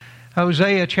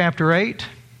Hosea chapter 8.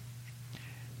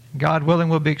 God willing,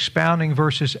 we'll be expounding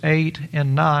verses 8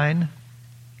 and 9.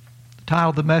 The title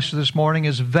of the message this morning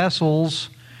is Vessels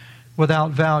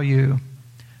Without Value.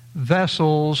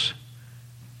 Vessels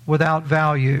without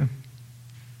value.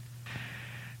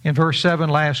 In verse 7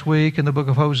 last week in the book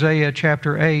of Hosea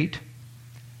chapter 8,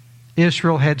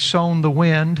 Israel had sown the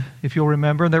wind, if you'll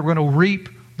remember, and they were going to reap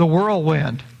the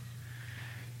whirlwind.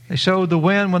 They sowed the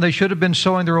wind when they should have been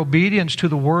sowing their obedience to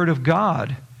the Word of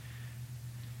God.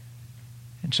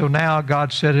 And so now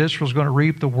God said Israel's going to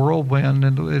reap the whirlwind.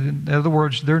 And in other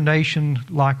words, their nation,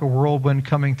 like a whirlwind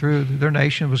coming through, their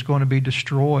nation was going to be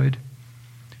destroyed.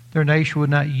 Their nation would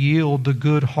not yield the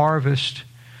good harvest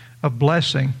of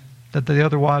blessing that they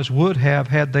otherwise would have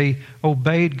had they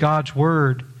obeyed God's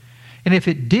Word. And if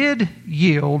it did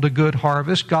yield a good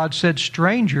harvest, God said,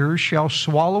 strangers shall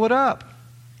swallow it up.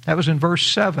 That was in verse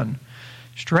 7.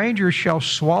 Strangers shall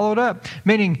swallow it up,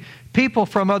 meaning people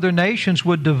from other nations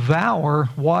would devour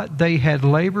what they had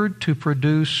labored to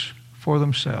produce for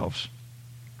themselves.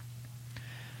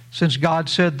 Since God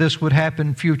said this would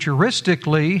happen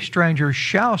futuristically, strangers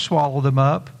shall swallow them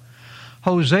up,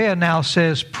 Hosea now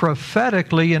says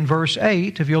prophetically in verse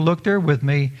 8, if you'll look there with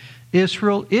me,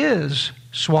 Israel is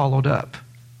swallowed up.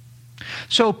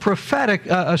 So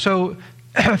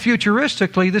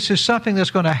futuristically, this is something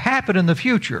that's going to happen in the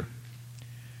future.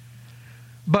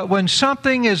 But when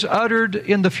something is uttered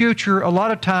in the future, a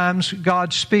lot of times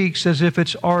God speaks as if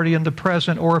it's already in the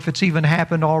present or if it's even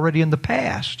happened already in the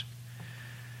past.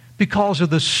 Because of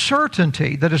the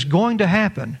certainty that is going to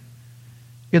happen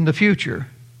in the future,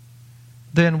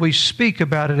 then we speak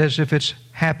about it as if it's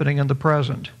happening in the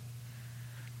present.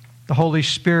 The Holy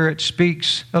Spirit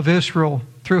speaks of Israel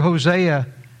through Hosea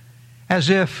as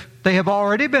if they have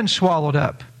already been swallowed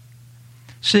up.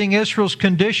 Seeing Israel's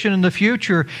condition in the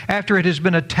future after it has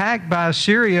been attacked by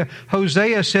Assyria,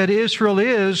 Hosea said Israel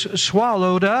is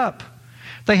swallowed up.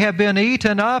 They have been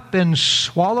eaten up and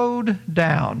swallowed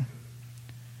down.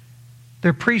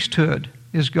 Their priesthood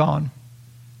is gone.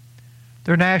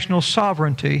 Their national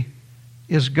sovereignty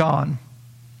is gone.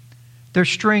 Their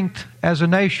strength as a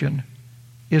nation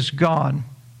is gone.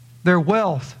 Their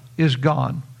wealth is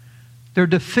gone. Their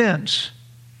defense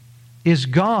is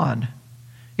gone.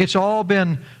 It's all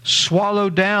been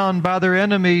swallowed down by their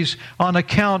enemies on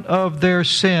account of their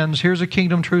sins. Here's a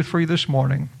kingdom truth for you this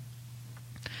morning.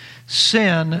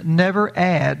 Sin never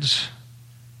adds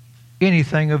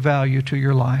anything of value to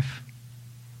your life.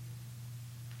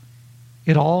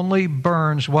 It only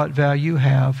burns what value you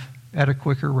have at a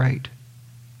quicker rate.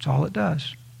 That's all it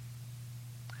does.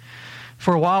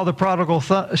 For a while, the prodigal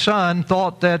son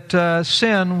thought that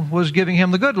sin was giving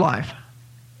him the good life,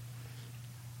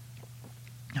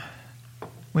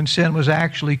 when sin was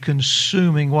actually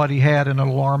consuming what he had at an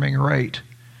alarming rate.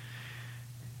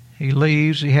 He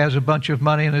leaves, he has a bunch of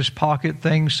money in his pocket,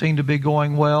 things seem to be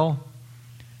going well.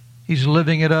 He's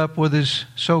living it up with his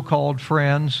so-called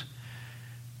friends,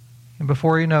 and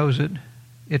before he knows it,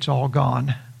 it's all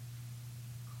gone.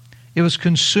 It was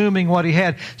consuming what he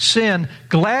had. Sin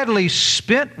gladly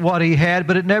spent what he had,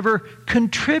 but it never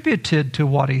contributed to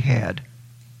what he had.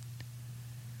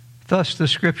 Thus the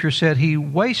Scripture said he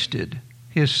wasted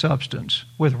his substance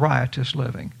with riotous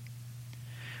living.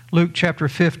 Luke chapter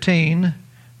 15,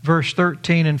 verse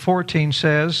 13 and 14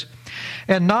 says,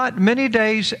 "And not many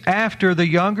days after the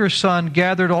younger son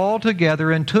gathered all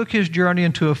together and took his journey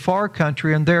into a far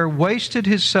country, and there wasted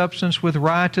his substance with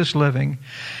riotous living.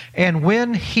 And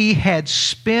when he had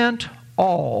spent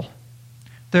all,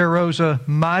 there arose a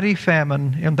mighty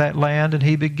famine in that land, and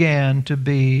he began to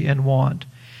be in want."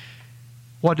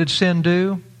 What did sin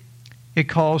do? It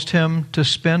caused him to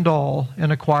spend all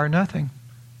and acquire nothing.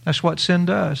 That's what sin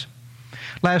does.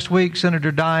 Last week,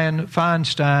 Senator Dianne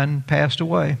Feinstein passed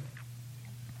away.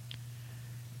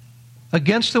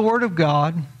 Against the Word of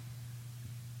God,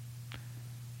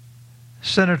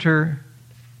 Senator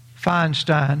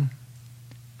Feinstein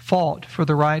fought for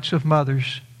the rights of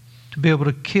mothers to be able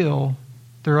to kill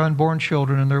their unborn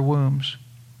children in their wombs.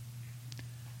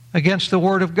 Against the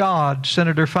Word of God,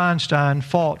 Senator Feinstein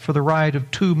fought for the right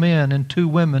of 2 men and 2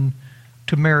 women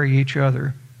to marry each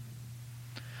other.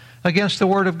 Against the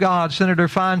Word of God, Senator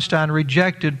Feinstein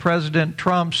rejected President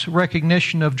Trump's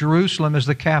recognition of Jerusalem as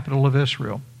the capital of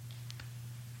Israel.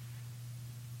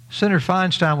 Senator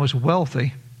Feinstein was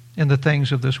wealthy in the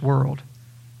things of this world,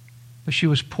 but she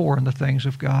was poor in the things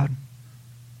of God.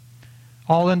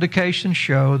 All indications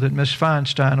show that Miss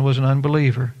Feinstein was an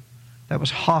unbeliever that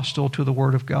was hostile to the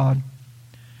Word of God.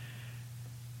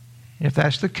 If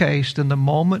that's the case, then the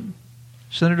moment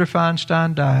Senator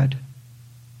Feinstein died,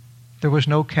 there was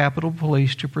no Capitol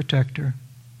Police to protect her.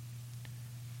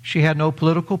 She had no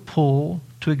political pull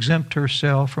to exempt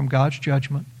herself from God's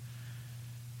judgment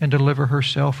and deliver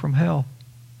herself from hell.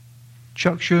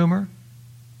 Chuck Schumer,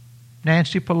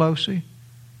 Nancy Pelosi,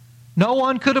 no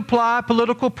one could apply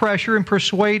political pressure and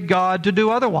persuade God to do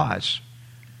otherwise.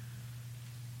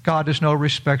 God is no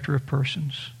respecter of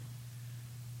persons.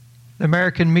 The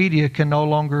American media can no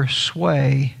longer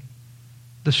sway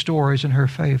the stories in her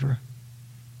favor.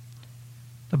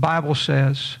 The Bible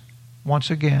says, once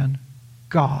again,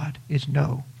 God is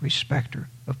no respecter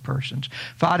of persons.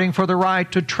 Fighting for the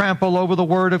right to trample over the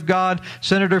Word of God,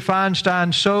 Senator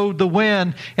Feinstein sowed the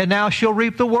wind, and now she'll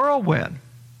reap the whirlwind.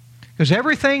 Because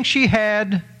everything she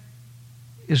had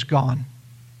is gone.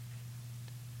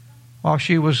 While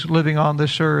she was living on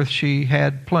this earth, she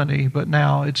had plenty, but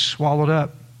now it's swallowed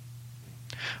up.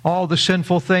 All the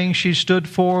sinful things she stood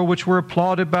for, which were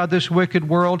applauded by this wicked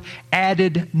world,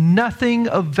 added nothing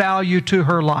of value to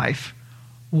her life.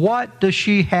 What does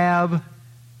she have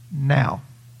now?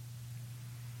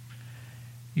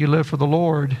 You live for the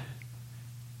Lord.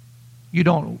 You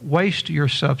don't waste your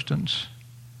substance.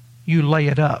 You lay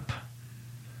it up.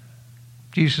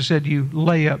 Jesus said you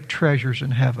lay up treasures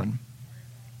in heaven.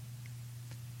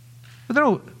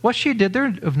 But what she did,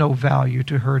 they're of no value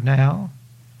to her now.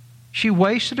 She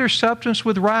wasted her substance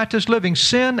with riotous living.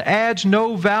 Sin adds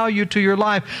no value to your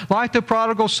life. Like the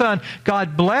prodigal son,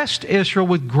 God blessed Israel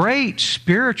with great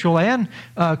spiritual and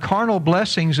carnal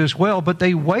blessings as well, but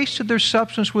they wasted their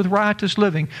substance with riotous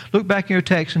living. Look back in your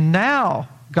text. Now,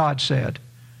 God said,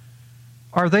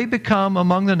 are they become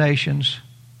among the nations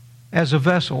as a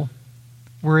vessel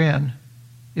wherein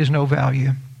is no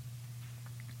value.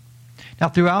 Now,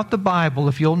 throughout the Bible,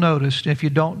 if you'll notice, if you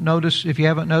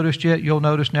haven't noticed yet, you'll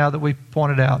notice now that we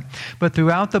pointed out. But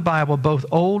throughout the Bible, both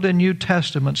Old and New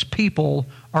Testaments, people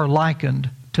are likened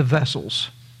to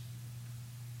vessels.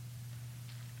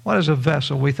 What is a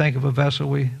vessel? We think of a vessel,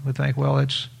 we think, well,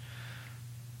 it's,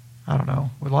 I don't know.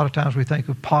 A lot of times we think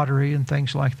of pottery and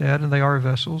things like that, and they are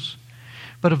vessels.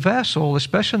 But a vessel,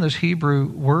 especially in this Hebrew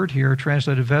word here,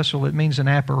 translated vessel, it means an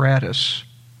apparatus.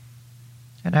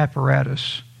 An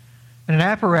apparatus. And an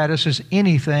apparatus is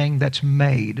anything that's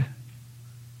made.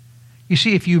 You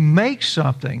see, if you make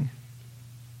something,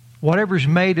 whatever's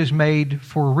made is made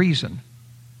for a reason.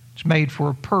 It's made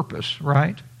for a purpose,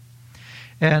 right?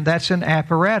 And that's an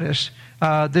apparatus.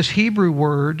 This Hebrew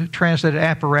word translated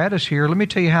apparatus here, let me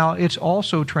tell you how it's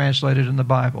also translated in the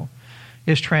Bible.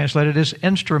 It's translated as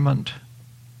instrument,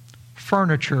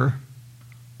 furniture,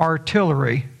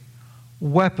 artillery,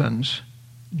 weapons,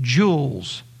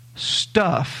 jewels,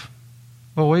 stuff.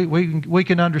 Well, we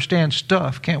can understand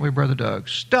stuff, can't we, Brother Doug?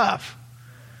 Stuff.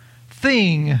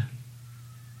 Thing.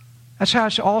 That's how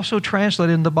it's also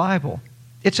translated in the Bible.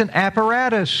 It's an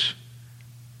apparatus.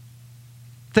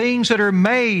 Things that are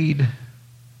made.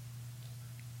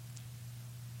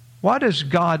 Why does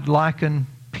God liken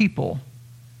people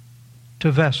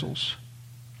to vessels?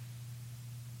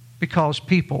 Because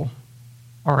people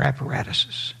are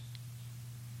apparatuses.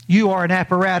 You are an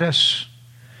apparatus.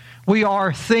 We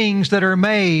are things that are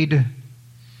made.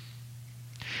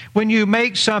 When you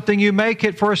make something, you make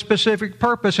it for a specific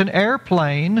purpose. An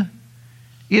airplane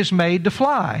is made to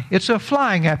fly. It's a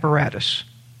flying apparatus.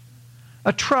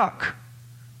 A truck.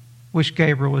 Wish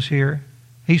Gabriel was here.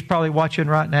 He's probably watching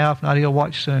right now. If not, he'll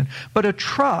watch soon. But a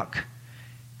truck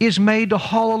is made to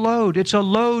haul a load. It's a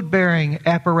load-bearing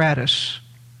apparatus.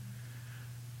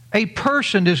 A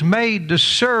person is made to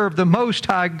serve the Most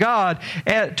High God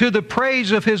to the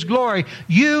praise of His glory.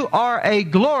 You are a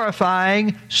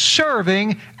glorifying,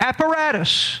 serving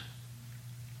apparatus.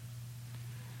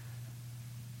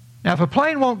 Now, if a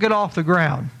plane won't get off the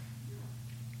ground,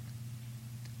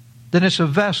 then it's a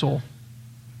vessel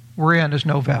wherein is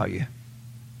no value.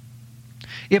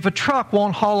 If a truck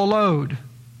won't haul a load,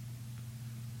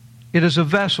 it is a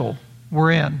vessel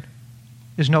wherein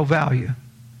is no value.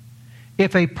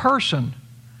 If a person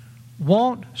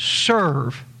won't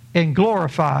serve and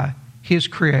glorify his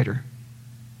Creator,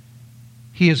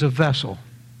 he is a vessel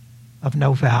of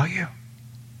no value.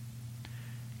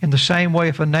 In the same way,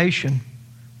 if a nation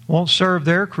won't serve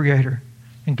their Creator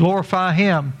and glorify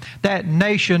Him, that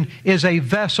nation is a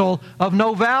vessel of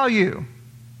no value.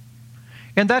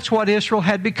 And that's what Israel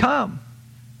had become.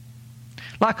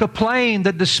 Like a plane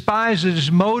that despises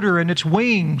its motor and its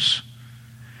wings.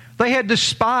 They had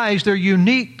despised their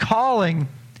unique calling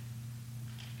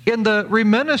in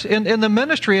the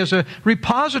ministry as a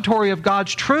repository of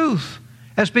God's truth,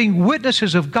 as being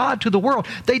witnesses of God to the world.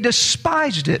 They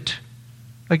despised it.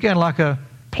 Again, like a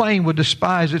plane would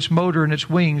despise its motor and its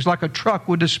wings, like a truck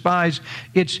would despise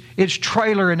its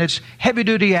trailer and its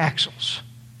heavy-duty axles.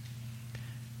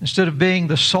 Instead of being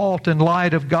the salt and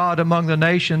light of God among the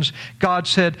nations, God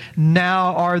said,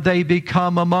 now are they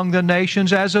become among the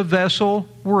nations as a vessel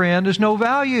wherein is no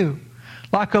value.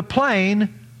 Like a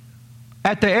plane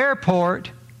at the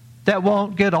airport that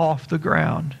won't get off the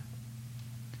ground.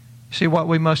 See what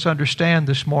we must understand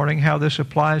this morning, how this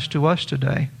applies to us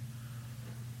today.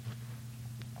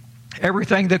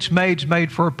 Everything that's made is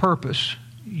made for a purpose.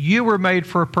 You were made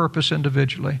for a purpose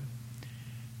individually.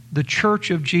 The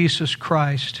church of Jesus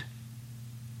Christ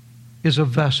is a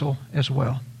vessel as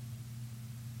well.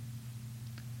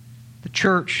 The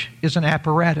church is an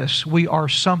apparatus. We are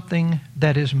something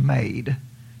that is made.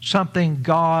 Something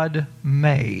God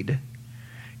made.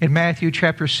 In Matthew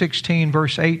chapter 16,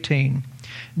 verse 18,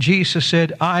 Jesus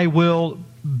said, I will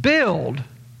build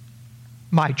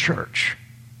my church.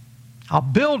 I'll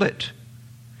build it.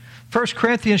 1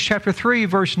 Corinthians chapter 3,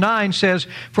 verse 9 says,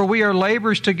 for we are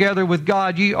laborers together with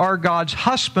God. Ye are God's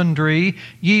husbandry.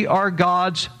 Ye are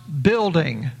God's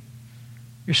building.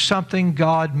 You're something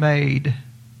God made.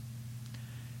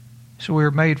 So we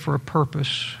are made for a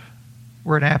purpose.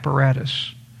 We're an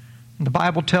apparatus. And the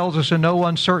Bible tells us in no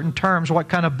uncertain terms what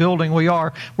kind of building we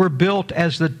are. We're built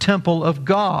as the temple of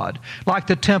God, like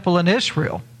the temple in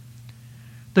Israel.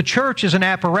 The church is an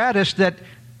apparatus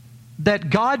that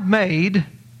God made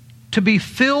to be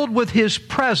filled with His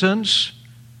presence,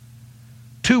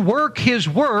 to work His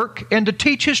work, and to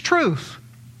teach His truth.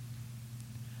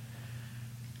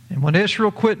 And when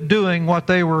Israel quit doing what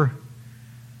they were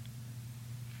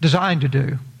designed to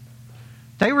do,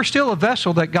 they were still a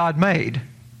vessel that God made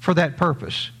for that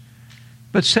purpose.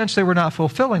 But since they were not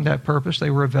fulfilling that purpose, they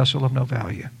were a vessel of no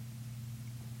value.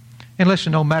 And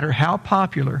listen, no matter how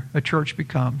popular a church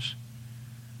becomes,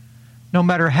 no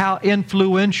matter how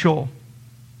influential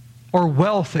or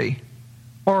wealthy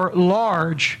or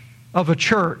large of a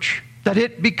church that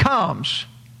it becomes,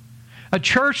 a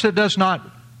church that does not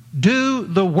do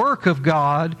the work of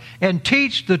God and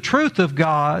teach the truth of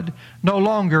God no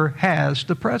longer has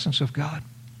the presence of God.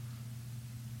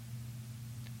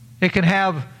 It can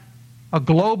have a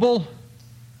global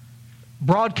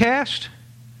broadcast.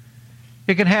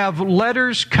 It can have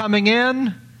letters coming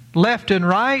in left and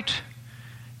right.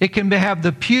 It can have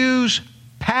the pews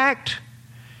packed.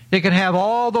 It can have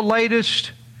all the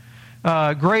latest,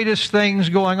 greatest things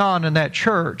going on in that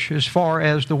church as far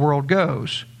as the world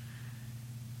goes.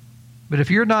 But if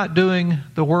you're not doing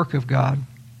the work of God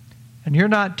and you're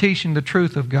not teaching the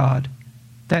truth of God,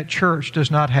 that church does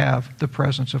not have the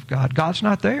presence of God. God's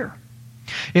not there.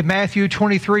 In Matthew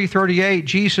 23:38,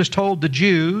 Jesus told the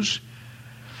Jews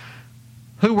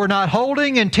who were not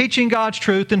holding and teaching God's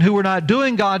truth and who were not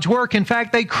doing God's work, in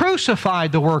fact, they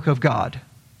crucified the work of God.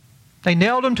 They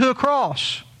nailed Him to a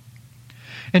cross.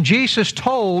 And Jesus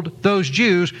told those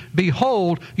Jews,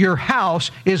 behold, your house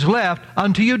is left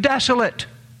unto you desolate.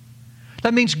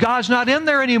 That means God's not in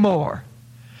there anymore.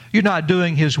 You're not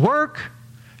doing His work.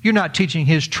 You're not teaching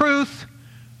His truth.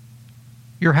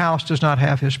 Your house does not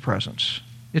have His presence.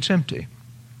 It's empty.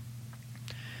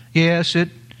 Yes, it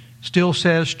still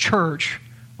says church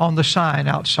on the sign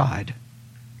outside.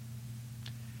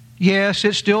 Yes,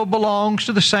 it still belongs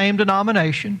to the same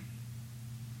denomination.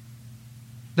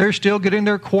 They're still getting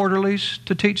their quarterlies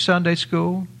to teach Sunday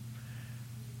school.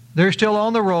 They're still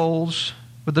on the rolls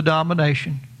with the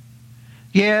denomination.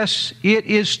 Yes, it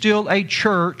is still a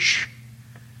church,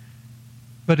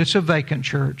 but it's a vacant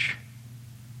church.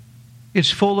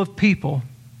 It's full of people,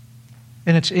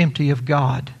 and it's empty of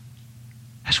God.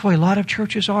 That's the way a lot of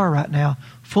churches are right now,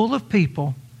 full of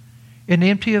people and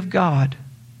empty of God.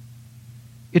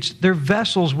 They're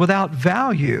vessels without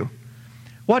value.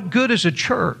 What good is a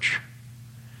church?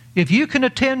 If you can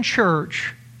attend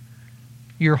church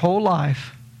your whole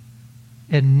life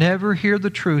and never hear the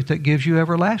truth that gives you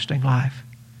everlasting life.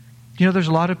 You know, there's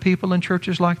a lot of people in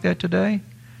churches like that today.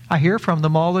 I hear from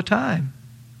them all the time.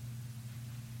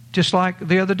 Just like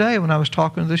the other day when I was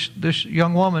talking to this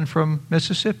young woman from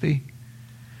Mississippi.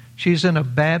 She's in a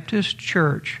Baptist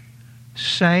church,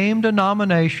 same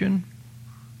denomination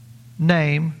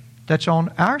name that's on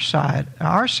our side,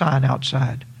 our sign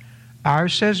outside.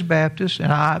 Ours says Baptist, and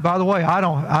by the way, I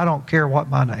don't care what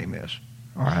my name is.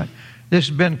 All right, this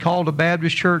has been called a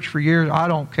Baptist church for years. I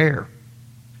don't care.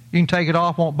 You can take it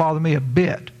off; won't bother me a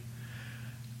bit.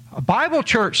 A Bible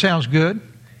church sounds good.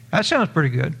 That sounds pretty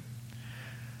good.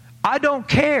 I don't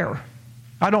care.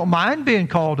 I don't mind being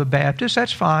called a Baptist.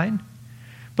 That's fine.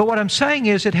 But what I'm saying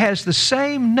is, it has the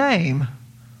same name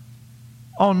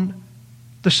on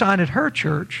the sign at her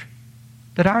church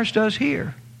that ours does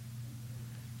here.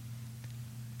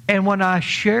 And when I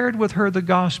shared with her the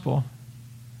gospel,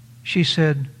 she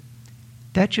said,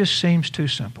 that just seems too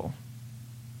simple.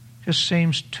 Just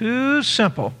seems too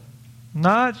simple.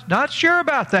 Not sure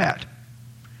about that.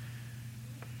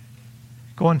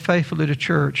 Going faithfully to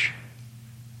church.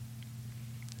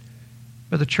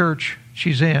 But the church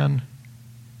she's in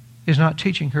is not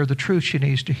teaching her the truth she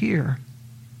needs to hear.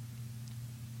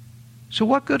 So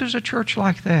what good is a church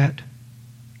like that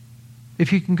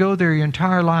if you can go there your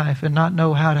entire life and not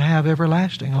know how to have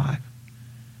everlasting life?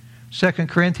 2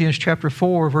 Corinthians chapter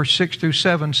 4, verse 6 through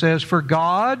 7 says, "For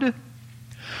God,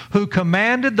 who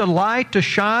commanded the light to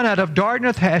shine out of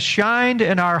darkness, has shined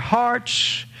in our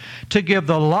hearts to give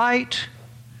the light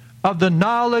of the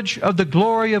knowledge of the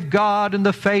glory of God in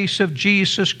the face of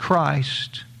Jesus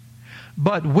Christ.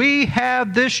 But we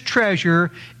have this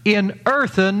treasure in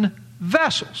earthen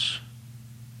vessels."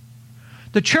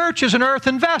 The church is an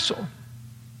earthen vessel.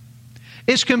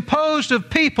 It's composed of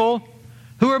people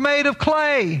who are made of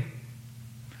clay.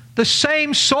 The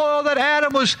same soil that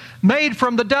Adam was made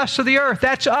from, the dust of the earth.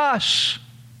 That's us.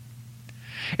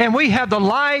 And we have the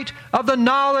light of the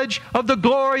knowledge of the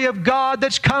glory of God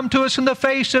that's come to us in the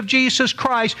face of Jesus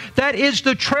Christ. That is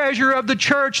the treasure of the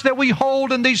church that we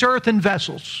hold in these earthen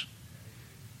vessels.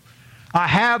 I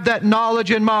have that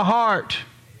knowledge in my heart.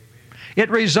 It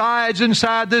resides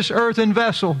inside this earthen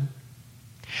vessel.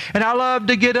 And I love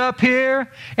to get up here,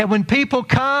 and when people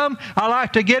come, I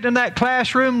like to get in that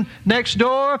classroom next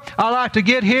door. I like to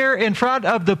get here in front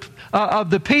of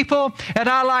the people, and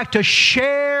I like to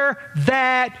share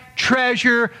that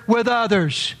treasure with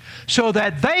others so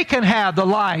that they can have the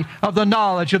light of the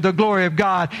knowledge of the glory of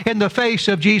God in the face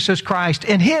of Jesus Christ,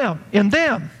 in Him, in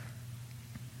them.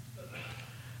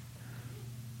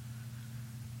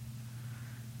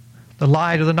 The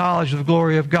light of the knowledge of the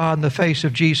glory of God in the face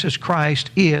of Jesus Christ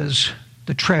is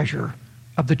the treasure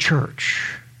of the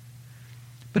church.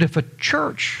 But if a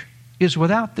church is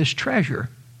without this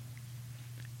treasure,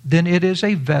 then it is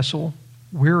a vessel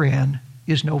wherein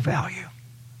is no value.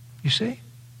 You see?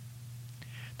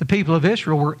 The people of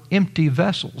Israel were empty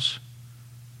vessels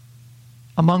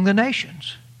among the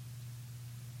nations.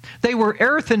 They were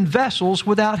earthen vessels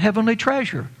without heavenly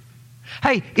treasure.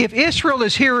 Hey, if Israel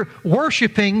is here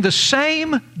worshiping the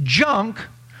same junk,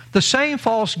 the same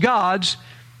false gods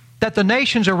that the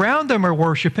nations around them are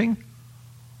worshiping,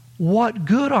 what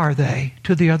good are they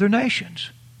to the other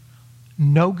nations?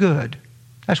 No good.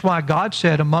 That's why God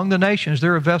said, among the nations,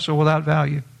 they're a vessel without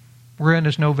value, wherein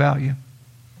is no value.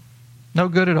 No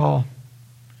good at all.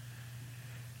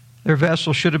 Their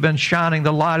vessel should have been shining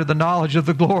the light of the knowledge of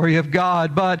the glory of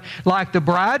God, but like the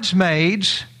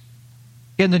bridesmaids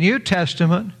in the New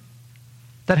Testament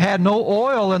that had no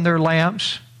oil in their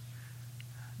lamps,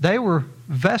 they were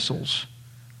vessels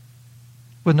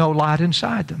with no light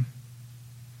inside them.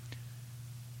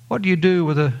 What do you do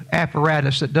with an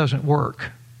apparatus that doesn't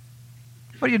work?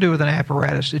 What do you do with an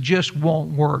apparatus that just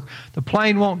won't work? The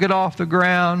plane won't get off the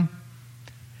ground.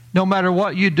 No matter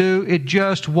what you do, it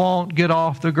just won't get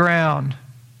off the ground.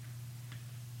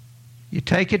 You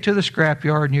take it to the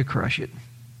scrapyard and you crush it.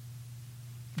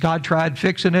 God tried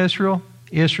fixing Israel.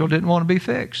 Israel didn't want to be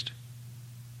fixed.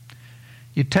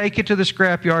 You take it to the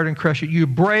scrapyard and crush it. You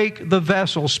break the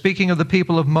vessel. Speaking of the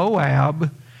people of Moab,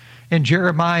 in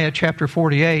Jeremiah chapter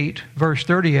 48, verse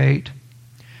 38,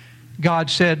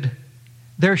 God said,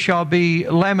 "There shall be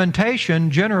lamentation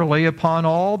generally upon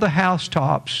all the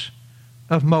housetops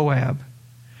of Moab,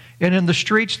 and in the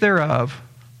streets thereof,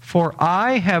 for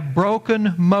I have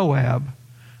broken Moab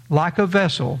like a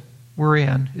vessel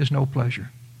wherein is no pleasure."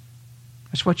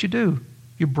 That's what you do.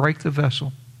 You break the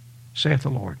vessel, saith the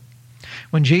Lord.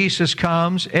 When Jesus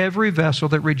comes, every vessel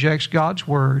that rejects God's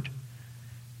word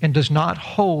and does not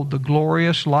hold the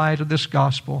glorious light of this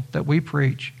gospel that we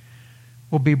preach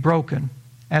will be broken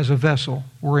as a vessel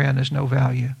wherein is no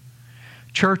value.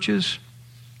 Churches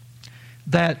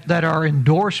that are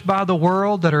endorsed by the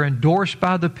world, that are endorsed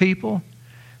by the people,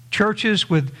 churches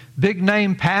with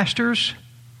big-name pastors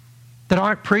that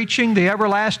aren't preaching the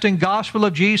everlasting gospel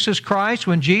of Jesus Christ,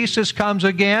 when Jesus comes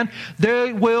again,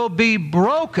 they will be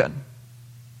broken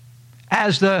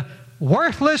as the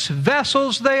worthless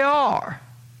vessels they are.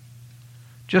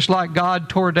 Just like God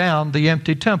tore down the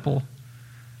empty temple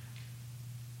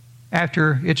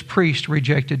after its priests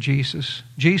rejected Jesus.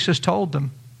 Jesus told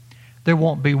them, there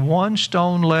won't be one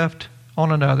stone left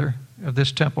on another of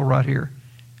this temple right here.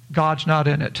 God's not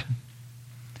in it.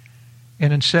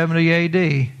 And in 70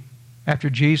 A.D.,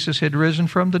 after Jesus had risen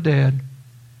from the dead,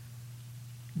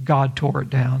 God tore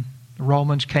it down. The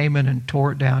Romans came in and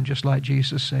tore it down just like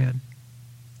Jesus said.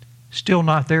 Still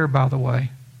not there, by the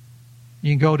way.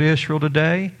 You can go to Israel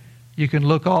today. You can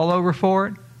look all over for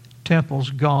it. Temple's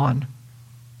gone.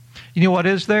 You know what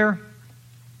is there?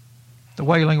 The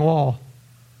Wailing Wall.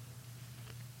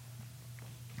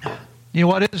 You know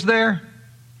what is there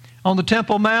on the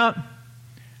Temple Mount?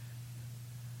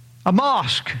 A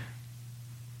mosque.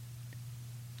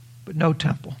 But no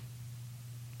temple,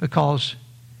 because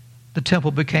the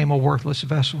temple became a worthless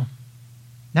vessel.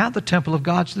 Now the temple of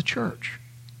God's the church.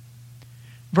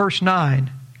 Verse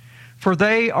 9, for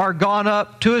they are gone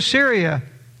up to Assyria.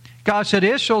 God said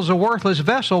Israel's a worthless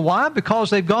vessel. Why? Because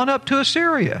they've gone up to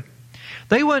Assyria.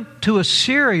 They went to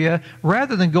Assyria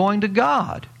rather than going to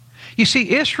God. You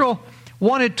see, Israel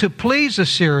wanted to please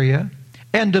Assyria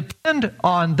and depend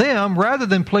on them rather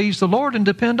than please the Lord and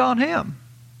depend on Him.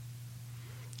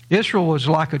 Israel was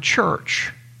like a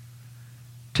church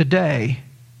today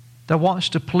that wants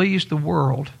to please the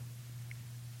world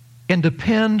and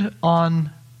depend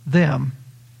on them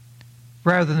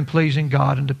rather than pleasing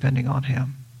God and depending on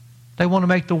Him. They want to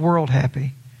make the world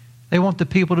happy. They want the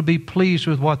people to be pleased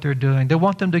with what they're doing. They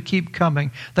want them to keep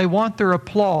coming. They want their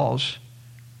applause.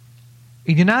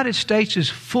 The United States is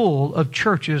full of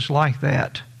churches like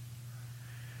that.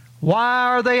 Why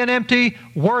are they an empty,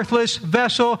 worthless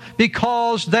vessel?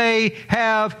 Because they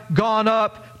have gone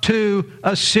up to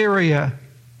Assyria.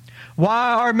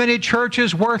 Why are many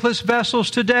churches worthless vessels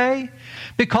today?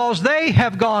 Because they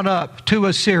have gone up to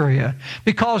Assyria.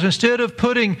 Because instead of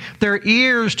putting their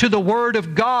ears to the Word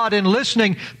of God and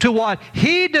listening to what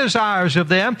He desires of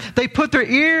them, they put their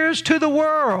ears to the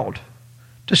world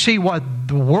to see what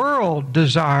the world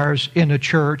desires in a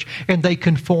church, and they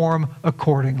conform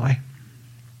accordingly.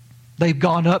 They've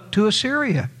gone up to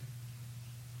Assyria.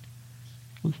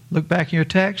 Look back in your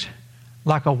text.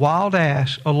 Like a wild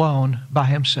ass alone by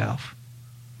himself.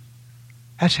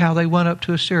 That's how they went up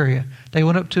to Assyria. They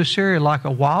went up to Assyria like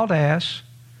a wild ass.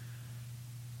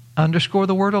 Underscore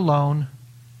the word alone.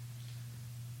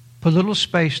 Put a little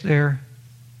space there.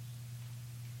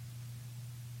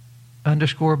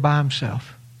 Underscore by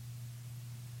himself.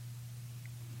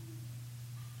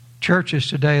 Churches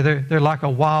today, they're like a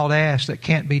wild ass that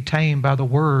can't be tamed by the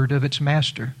word of its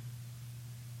master.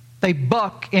 They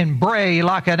buck and bray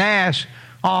like an ass.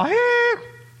 Oh,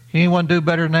 anyone do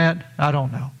better than that? I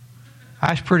don't know.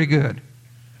 That's pretty good.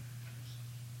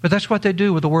 But that's what they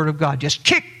do with the Word of God. Just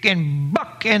kick and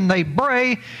buck and they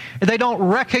bray. They don't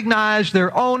recognize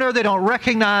their owner. They don't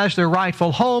recognize their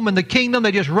rightful home in the kingdom.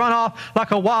 They just run off like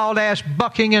a wild ass,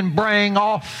 bucking and braying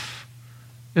off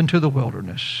into the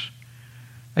wilderness.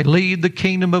 They leave the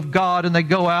kingdom of God and they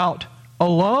go out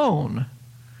alone,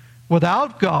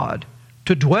 without God,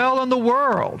 to dwell in the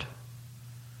world.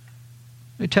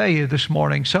 Let me tell you this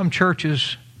morning, some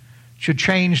churches should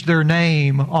change their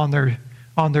name on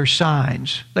their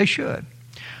signs. They should.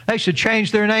 They should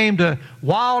change their name to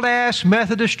Wild Ass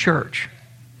Methodist Church.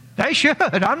 They should.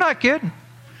 I'm not kidding.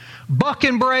 Buck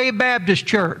and Bray Baptist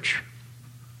Church.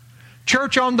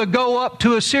 Church on the go up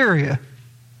to Assyria.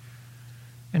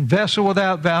 And Vessel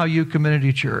Without Value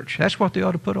Community Church. That's what they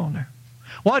ought to put on there.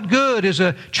 What good is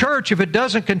a church if it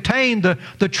doesn't contain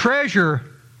the treasure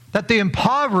that the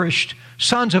impoverished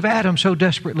sons of Adam so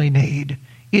desperately need?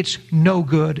 It's no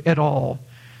good at all.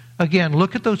 Again,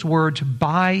 look at those words,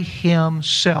 by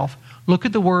himself. Look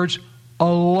at the words,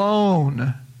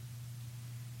 alone.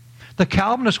 The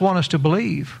Calvinists want us to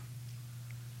believe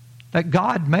that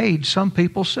God made some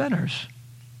people sinners.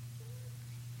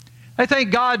 They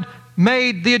think God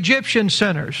made the Egyptians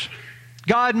sinners.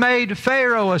 God made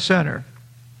Pharaoh a sinner.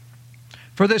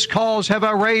 For this cause have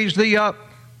I raised thee up,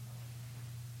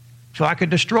 so I could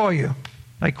destroy you.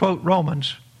 They quote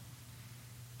Romans.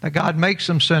 That God makes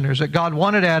them sinners. That God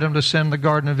wanted Adam to sin in the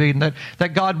Garden of Eden.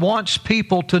 That God wants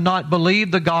people to not believe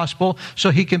the gospel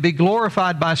so He can be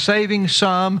glorified by saving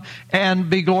some and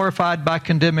be glorified by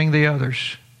condemning the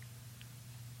others.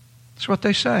 That's what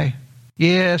they say.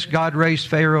 Yes, God raised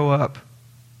Pharaoh up.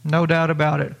 No doubt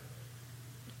about it.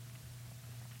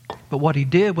 But what He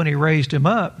did when He raised him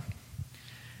up,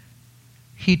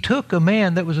 He took a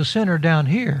man that was a sinner down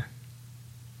here,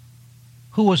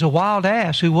 who was a wild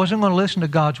ass, who wasn't going to listen to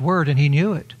God's word, and he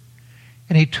knew it.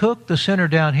 And He took the sinner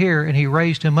down here and He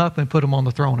raised him up and put him on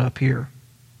the throne up here.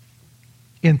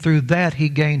 And through that He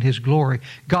gained His glory.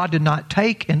 God did not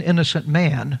take an innocent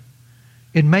man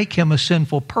and make him a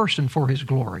sinful person for His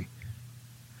glory.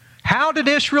 How did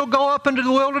Israel go up into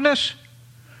the wilderness?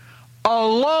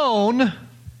 Alone,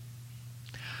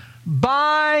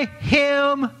 by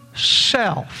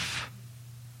himself.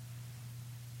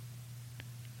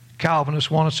 Calvinists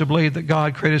want us to believe that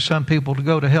God created some people to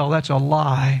go to hell. That's a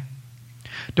lie.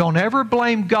 Don't ever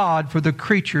blame God for the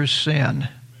creature's sin.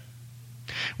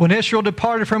 When Israel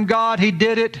departed from God, He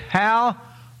did it how?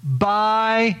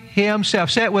 by himself.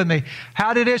 Say it with me.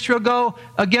 How did Israel go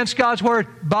against God's word?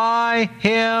 By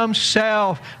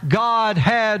himself. God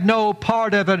had no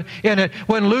part of it in it.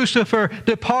 When Lucifer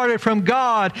departed from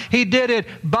God, he did it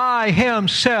by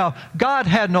himself. God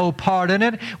had no part in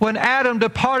it. When Adam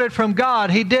departed from God,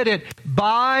 he did it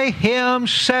by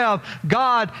himself.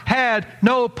 God had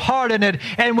no part in it.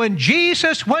 And when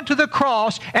Jesus went to the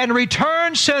cross and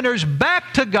returned sinners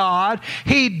back to God,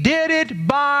 he did it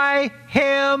by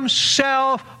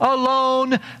himself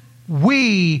alone.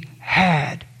 We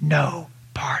had no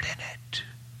part in it.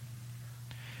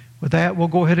 With that, we'll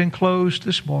go ahead and close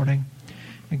this morning.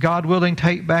 And God willing,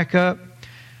 take back up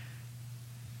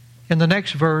in the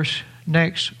next verse,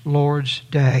 next Lord's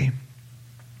Day.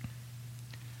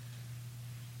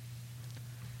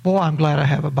 Boy, I'm glad I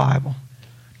have a Bible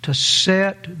to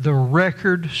set the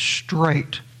record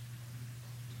straight.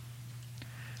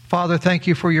 Father, thank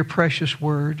you for your precious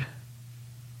word.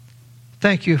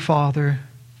 Thank you, Father,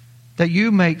 that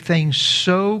you make things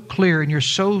so clear and you're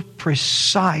so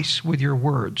precise with your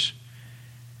words.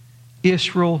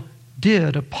 Israel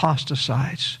did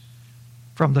apostatize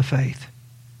from the faith,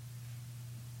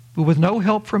 but with no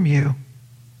help from you,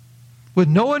 with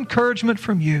no encouragement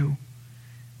from you,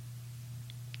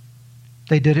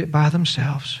 they did it by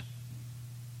themselves.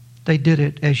 They did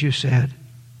it, as you said,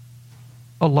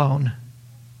 alone.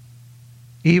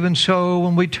 Even so,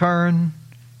 when we turn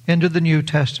into the New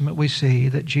Testament, we see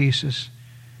that Jesus,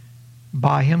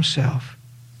 by himself,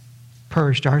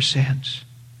 purged our sins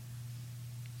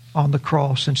on the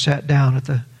cross and sat down at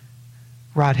the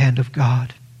right hand of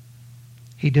God.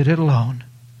 He did it alone,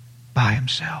 by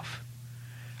himself.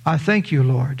 I thank you,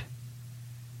 Lord,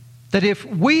 that if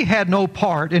we had no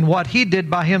part in what he did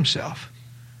by himself,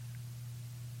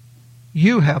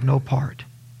 you have no part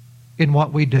in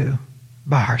what we do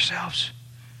by ourselves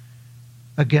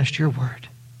against your word.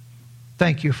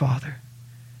 Thank you, Father.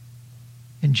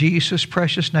 In Jesus'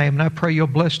 precious name, and I pray you'll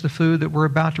bless the food that we're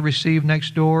about to receive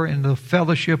next door and the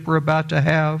fellowship we're about to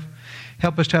have.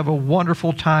 Help us to have a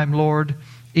wonderful time, Lord,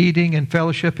 eating and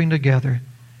fellowshipping together.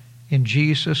 In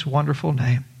Jesus' wonderful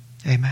name, amen.